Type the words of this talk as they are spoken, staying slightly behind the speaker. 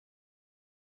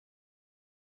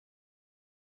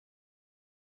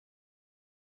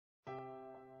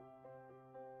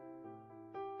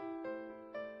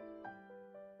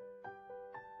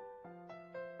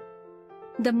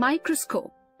The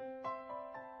microscope.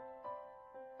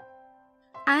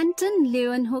 Anton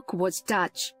Leeuwenhoek was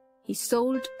Dutch. He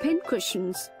sold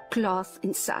pincushions, cloth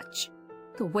and such.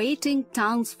 The waiting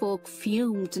townsfolk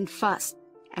fumed and fussed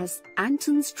as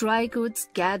Anton's dry goods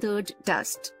gathered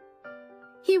dust.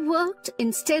 He worked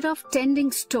instead of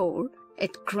tending store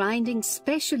at grinding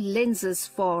special lenses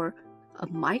for a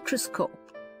microscope.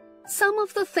 Some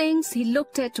of the things he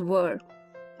looked at were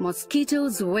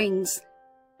mosquitoes' wings,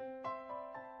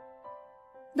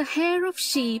 the hair of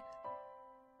sheep,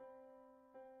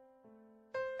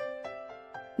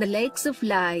 the legs of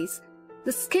lice,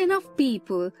 the skin of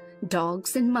people,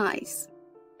 dogs and mice,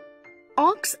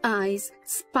 ox eyes,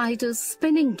 spiders'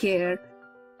 spinning gear,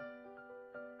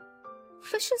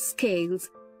 fish's scales,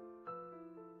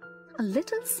 a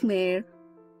little smear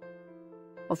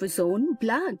of his own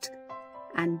blood,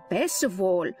 and best of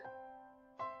all,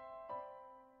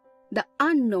 the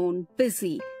unknown,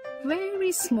 busy,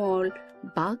 very small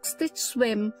bugs that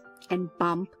swim and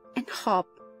bump and hop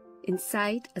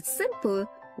inside a simple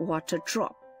water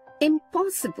drop.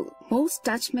 Impossible, most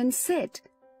Dutchmen said.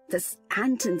 This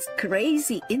Anton's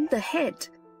crazy in the head.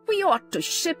 We ought to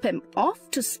ship him off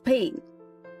to Spain.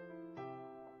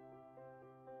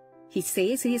 He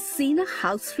says he's seen a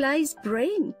housefly's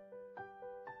brain.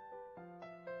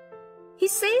 He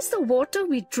says the water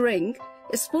we drink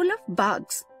is full of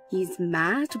bugs. He's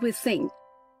mad, we think.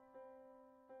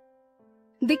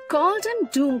 They called him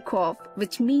Doomkopf,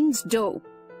 which means dope.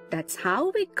 That's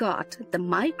how we got the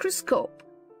microscope.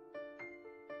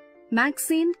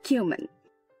 Maxine Kumin.